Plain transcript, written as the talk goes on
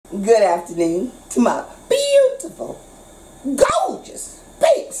Good afternoon to my beautiful, gorgeous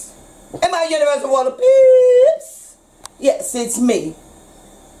peeps. And my universal water peeps. Yes, it's me,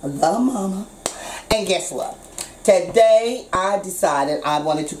 the mama. And guess what? Today I decided I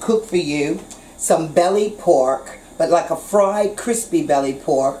wanted to cook for you some belly pork, but like a fried crispy belly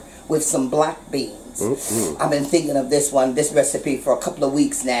pork with some black beans. I've been thinking of this recipe for a couple of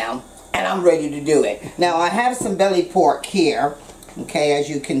weeks now, and I'm ready to do it. Now I have some belly pork here, okay, as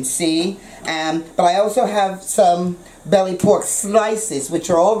you can see, but I also have some belly pork slices which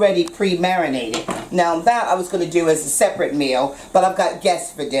are already pre-marinated. Now that I was going to do as a separate meal, but I've got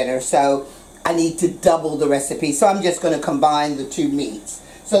guests for dinner, so I need to double the recipe, so I'm just going to combine the two meats.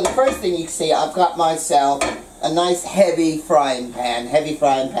 So the first thing you see, I've got myself a nice heavy frying pan,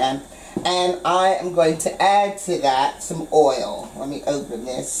 and I am going to add to that some oil. Let me open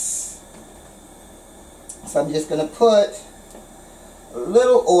this. So I'm just going to put a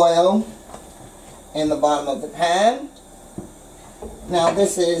little oil in the bottom of the pan. Now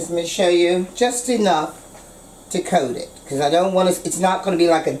this is, let me show you, just enough to coat it, because I don't want to, it's not going to be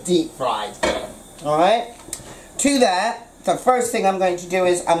like a deep fried thing. Alright? To that, the first thing I'm going to do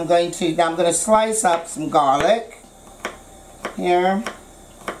is I'm going to slice up some garlic here.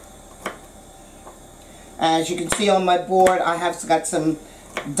 As you can see on my board, I have got some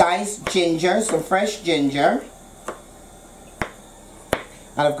diced ginger, some fresh ginger.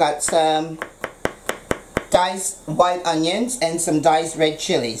 I've got some diced white onions and some diced red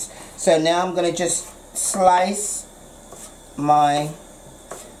chilies. So now I'm going to just slice my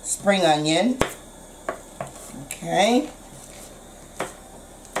spring onion. Okay.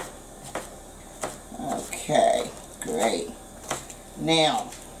 Okay, great.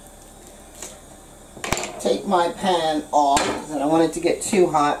 Now, take my pan off because I don't want it to get too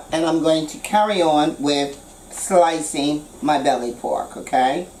hot, and I'm going to carry on with slicing my belly pork,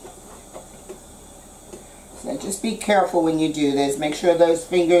 okay? So just be careful when you do this. Make sure those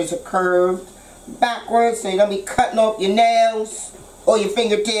fingers are curved backwards so you don't be cutting off your nails or your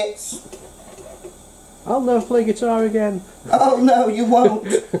fingertips. I'll never play guitar again. Oh no, you won't.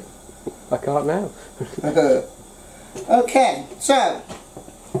 I can't now. Okay, so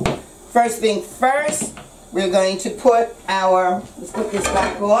first thing first, we're going to put our, let's put this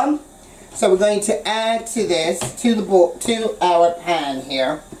back on. So we're going to add to this, to our pan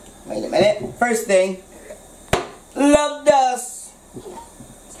here. Wait a minute. First thing, love dust.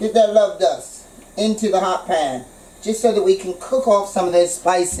 Let's get that love dust into the hot pan, just so that we can cook off some of those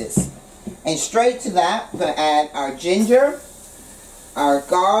spices. And straight to that, we're going to add our ginger, our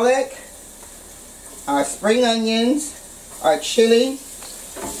garlic, our spring onions, our chili,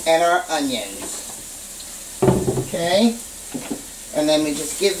 and our onions. Okay? And then we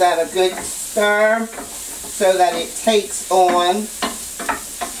just give that a good stir so that it takes on.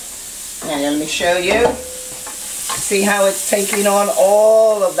 And let me show you. See how it's taking on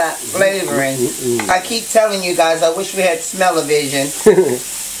all of that flavoring. I keep telling you guys, I wish we had smell-o-vision.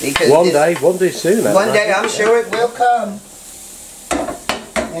 One day soon. One day I'm sure it will come.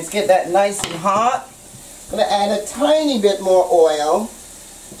 Let's get that nice and hot. I'm going to add a tiny bit more oil.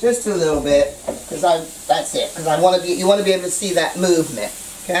 Just a little bit, because that's it. Because you want to be able to see that movement,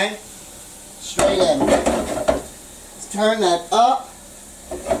 okay? Straight in. Let's turn that up,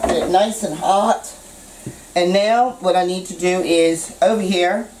 get it nice and hot. And now what I need to do is over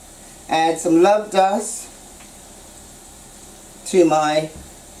here add some love dust to my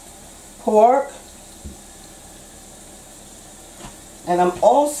pork, and I'm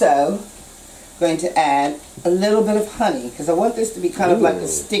also going to add a little bit of honey because I want this to be kind of like a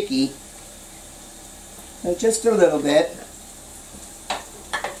sticky. So just a little bit.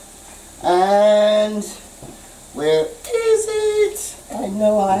 And where is it? I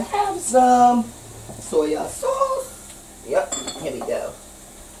know I have some soy sauce. Yep, here we go.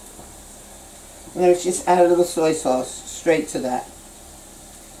 And let's just add a little soy sauce straight to that.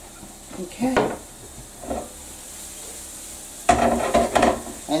 Okay.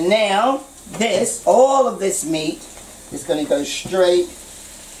 And now all of this meat is going to go straight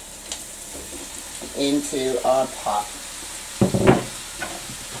into our pot.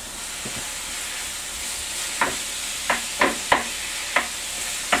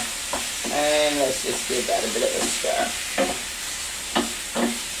 And let's just give that a bit of a stir.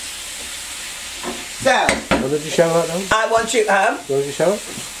 So, what did you show that now? I want you, What did you show it?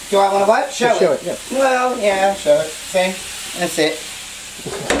 Do I want to what? Show it. Yeah. Well, yeah, show it. See? That's it.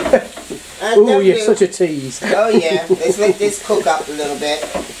 Oh, you're such a tease. Oh yeah, let's let this cook up a little bit.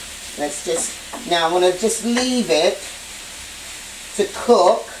 Let's just, now I'm going to just leave it to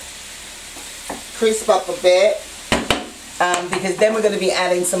cook, crisp up a bit, because then we're going to be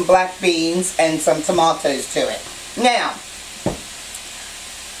adding some black beans and some tomatoes to it. Now,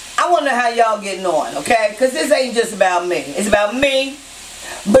 I want to know how y'all getting on, okay? Because this ain't just about me. It's about me,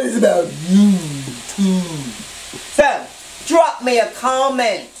 but it's about you too. So, drop me a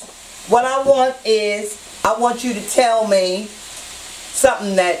comment. What I want is, I want you to tell me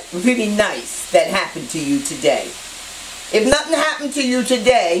something that really nice that happened to you today. If nothing happened to you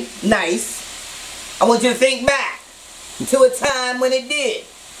today, nice, I want you to think back to a time when it did.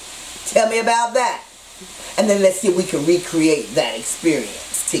 Tell me about that. And then let's see if we can recreate that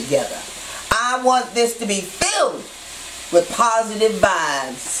experience together. I want this to be filled with positive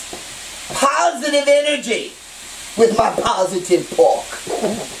vibes, positive energy with my positive pork.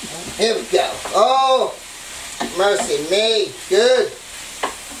 Here we go. Oh, mercy me. Good.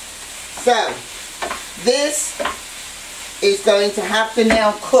 So, this is going to have to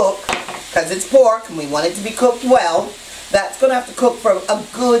now cook, because it's pork and we want it to be cooked well. That's going to have to cook for a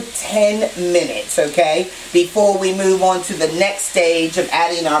good 10 minutes, okay? Before we move on to the next stage of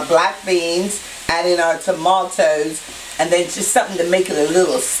adding our black beans, adding our tomatoes, and then just something to make it a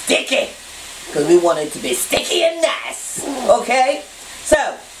little sticky. Because we want it to be sticky and nice, okay?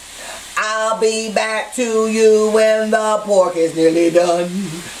 So, I'll be back to you when the pork is nearly done.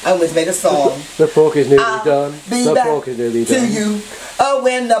 I almost made a song. The pork is nearly done. The pork is nearly done. To you,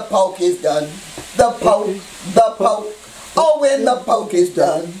 when the pork is done. The pork. Oh, when the pork is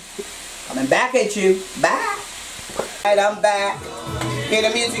done. Coming back at you. Bye. Alright, I'm back. Hear the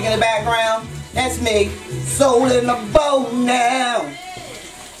music in the background? That's me. Soul in the bowl now.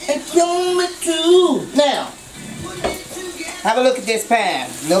 And kill me too. Now, have a look at this pan.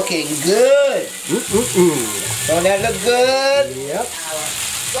 Looking good. Don't that look good? Yep.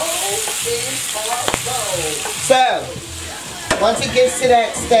 So, once it gets to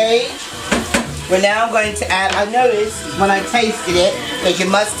that stage, we're now going to add, I noticed when I tasted it, because you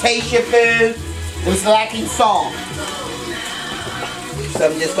must taste your food, it was lacking salt. So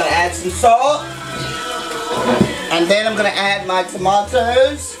I'm just going to add some salt. And then I'm going to add my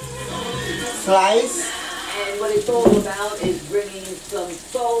tomatoes. Slice. And what it's all about is bringing some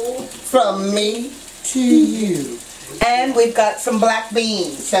soul from me to you. And we've got some black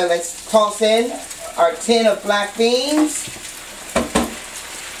beans. So let's toss in our tin of black beans.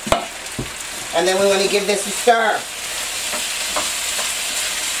 And then we want to give this a stir.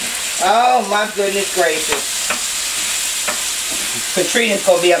 Oh my goodness gracious. Katrina's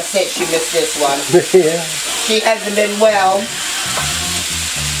going to be upset she missed this one. Yeah. She hasn't been well.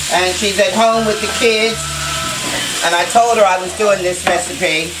 And she's at home with the kids. And I told her I was doing this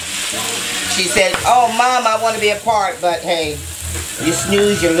recipe. She said, oh Mom, I want to be a part. But hey, you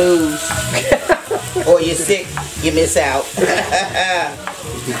snooze, you lose. Or you're sick, you miss out.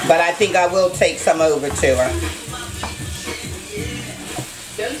 But I think I will take some over to her.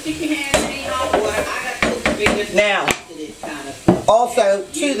 Don't stick your hands in any hot water. I got cooking fingers. Now, also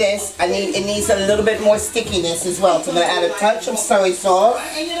to this, it needs a little bit more stickiness as well. So I'm going to add a touch of soy sauce.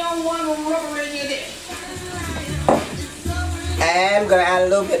 And you don't want to rubber in your dish. And I'm going to add a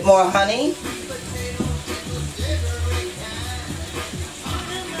little bit more honey.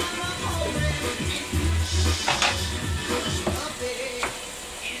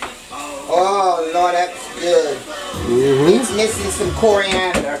 Oh Lord, that's good. It's missing some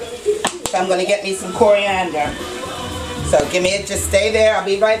coriander. So I'm going to get me some coriander. So give me it, just stay there. I'll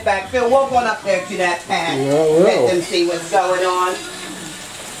be right back. Phil, walk on up there to that pan. Let them see what's going on.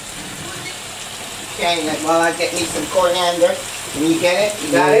 Okay, while I get me some coriander. Can you get it?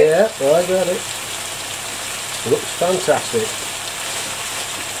 You got it? Yeah, well, I got it. Looks fantastic.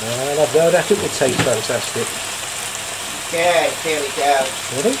 And I've no doubt it will taste fantastic. Okay, here we go.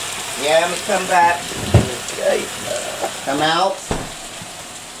 Ready? Yeah, let me come back. Okay. Come out.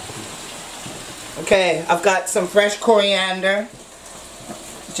 Okay, I've got some fresh coriander.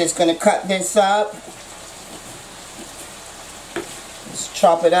 Just gonna cut this up. Let's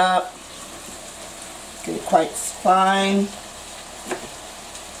chop it up. Get it quite fine.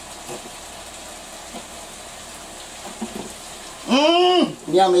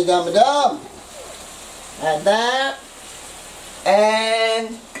 Yummy, yummy, yum. Add that.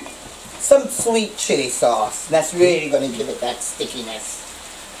 And some sweet chili sauce. That's really going to give it that stickiness.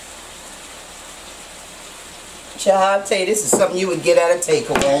 Child, I'll tell you, this is something you would get at a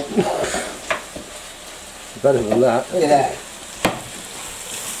takeaway. Better than that. Look at that.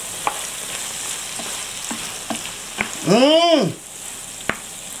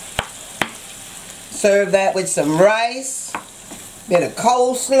 Serve that with some rice, bit of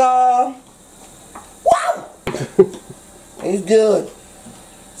coleslaw. Wow! It's good.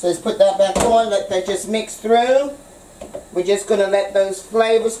 So let's put that back on, let that just mix through. we're just going to let those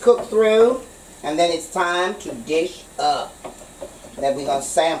flavors cook through. And then it's time to dish up. Then we're going to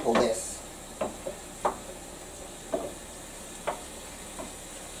sample this.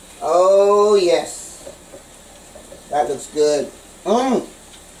 Oh, yes. That looks good. Mmm.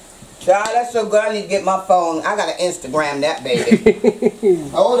 Child, that's so good. I need to get my phone. I got to Instagram that, baby.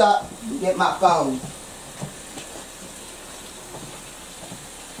 Hold up. Get my phone.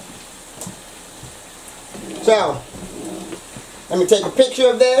 So, let me take a picture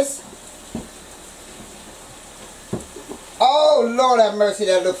of this. Oh, Lord have mercy,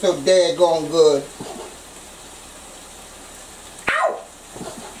 that looks so daggone good. Ow!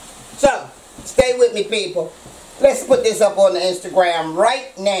 So, stay with me, people. Let's put this up on the Instagram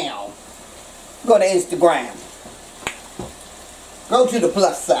right now. Go to Instagram. Go to the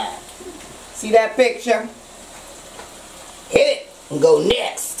plus side. See that picture? Hit it and go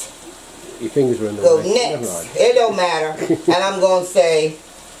next. Your fingers were in the Go way. next. It don't matter. And I'm going to say,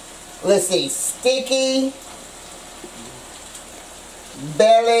 let's see, sticky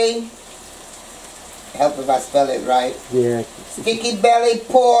belly. Help if I spell it right. Yeah. Sticky belly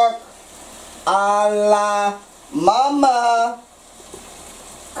pork a la mama.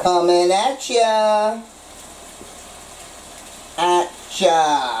 Coming at ya. At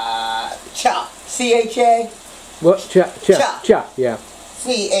cha. Cha. C-H-A? What? Cha. Yeah.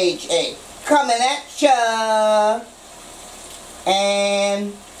 C-H-A. Coming at ya.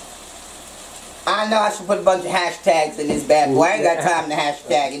 And I know I should put a bunch of hashtags in this bad boy. I ain't got time to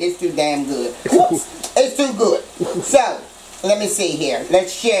hashtag it. It's too damn good. Whoops. It's too good. So, let me see here.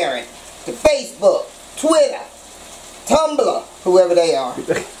 Let's share it to Facebook, Twitter, Tumblr, whoever they are.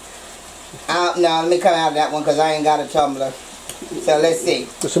 No, let me come out of that one because I ain't got a Tumblr. So, let's see.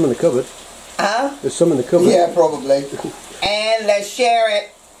 There's some in the cupboard. Huh? There's some in the cupboard. Yeah, probably. And let's share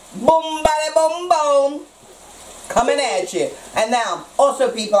it. Boom, bada, boom, boom. Coming at you. And now, also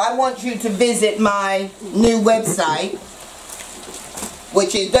people, I want you to visit my new website,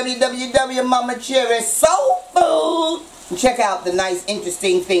 which is www.Momma Cherri Soul Food. And check out the nice,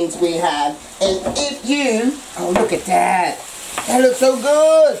 interesting things we have. And if you, oh look at that. That looks so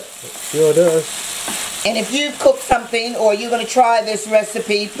good. Sure does. And if you cook something or you're going to try this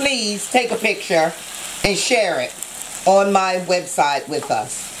recipe, please take a picture and share it on my website with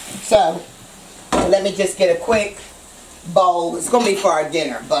us. So, let me just get a quick bowl. It's going to be for our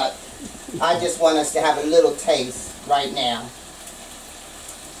dinner, but I just want us to have a little taste right now.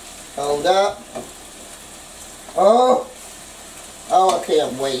 Hold up. Oh, I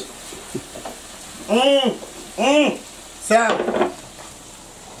can't wait. So,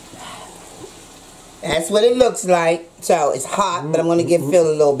 that's what it looks like. So, it's hot, but I'm going to give Phil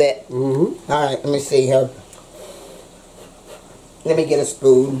a little bit. All right, let me see here. Let me get a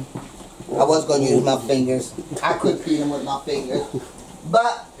spoon. I was going to use my fingers. I could feed him with my fingers.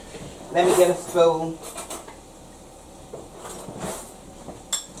 But, let me get a spoon.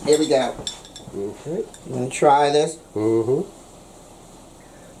 Here we go. Okay. I'm going to try this.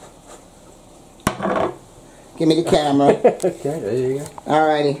 Give me the camera. Okay, there you go.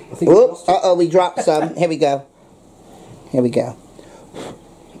 Alrighty. Oops. Uh-oh, we dropped some. Here we go. Here we go.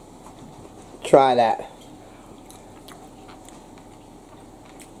 Try that.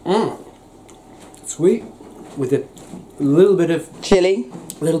 Sweet, with a little bit of chili.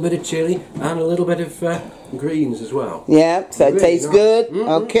 and a little bit of greens as well. Yeah, so it Really tastes nice. good.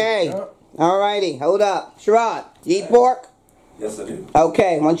 Okay. Alrighty, hold up. Sherrod, you eat pork? Yes, I do.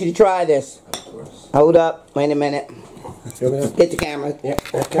 Okay, I want you to try this. Of course. Hold up. Wait a minute. Get Get the camera. Yeah.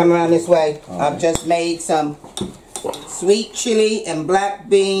 Okay. Come around this way. I've just made some sweet chili and black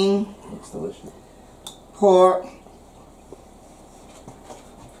bean Looks delicious. pork.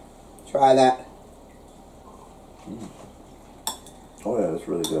 Try that. Oh yeah, that's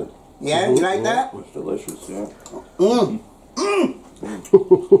really good. Yeah, you like that? It's delicious, yeah.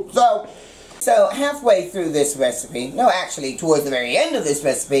 So halfway through this recipe, no, actually towards the very end of this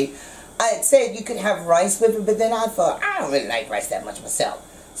recipe, I had said you could have rice with it, but then I thought, I don't really like rice that much myself.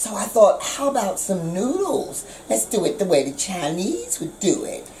 So I thought, how about some noodles? Let's do it the way the Chinese would do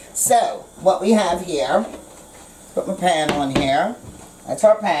it. So, what we have here, put my pan on here. That's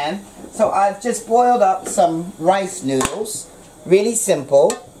our pan. So I've just boiled up some rice noodles. Really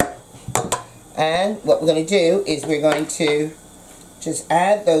simple. And what we're going to do is we're going to just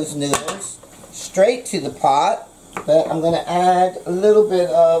add those noodles straight to the pot. But I'm going to add a little bit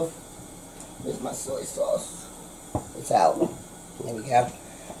of, where's my soy sauce? It's out. There we go.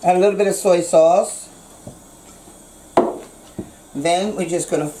 Add a little bit of soy sauce. Then we're just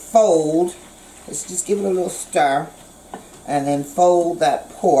going to fold. Let's just give it a little stir. And then fold that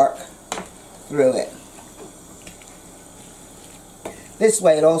pork through it. This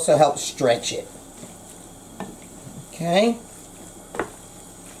way it also helps stretch it. Okay.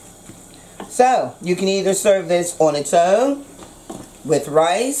 So, you can either serve this on its own with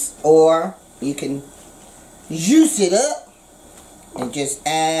rice, or you can juice it up and just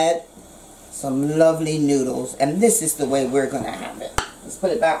add some lovely noodles. And this is the way we're going to have it. Let's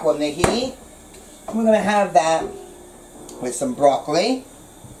put it back on the heat. We're going to have that with some broccoli.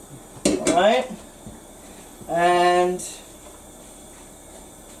 Alright. And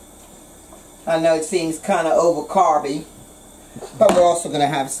I know it seems kind of over carby, but we're also going to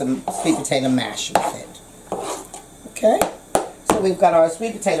have some sweet potato mash with it. Okay? So we've got our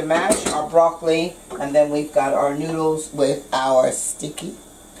sweet potato mash, our broccoli, and then we've got our noodles with our sticky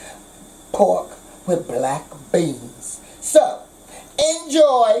pork with black beans. So,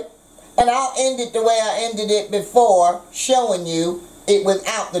 enjoy, and I'll end it the way I ended it before, showing you it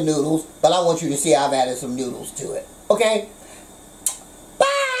without the noodles, but I want you to see I've added some noodles to it. Okay?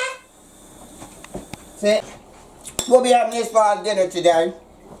 Bye! That's it. We'll be having this for our dinner today.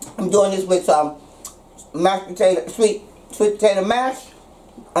 I'm doing this with some mashed potato, sweet potato mash,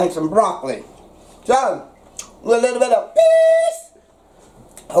 and some broccoli. So, with a little bit of peace,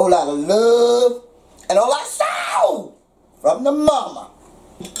 a whole lot of love, and a whole lot of soul from the mama.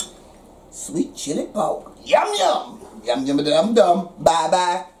 Sweet chili pork. Yum yum. Yum yum dum dum. Bye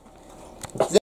bye.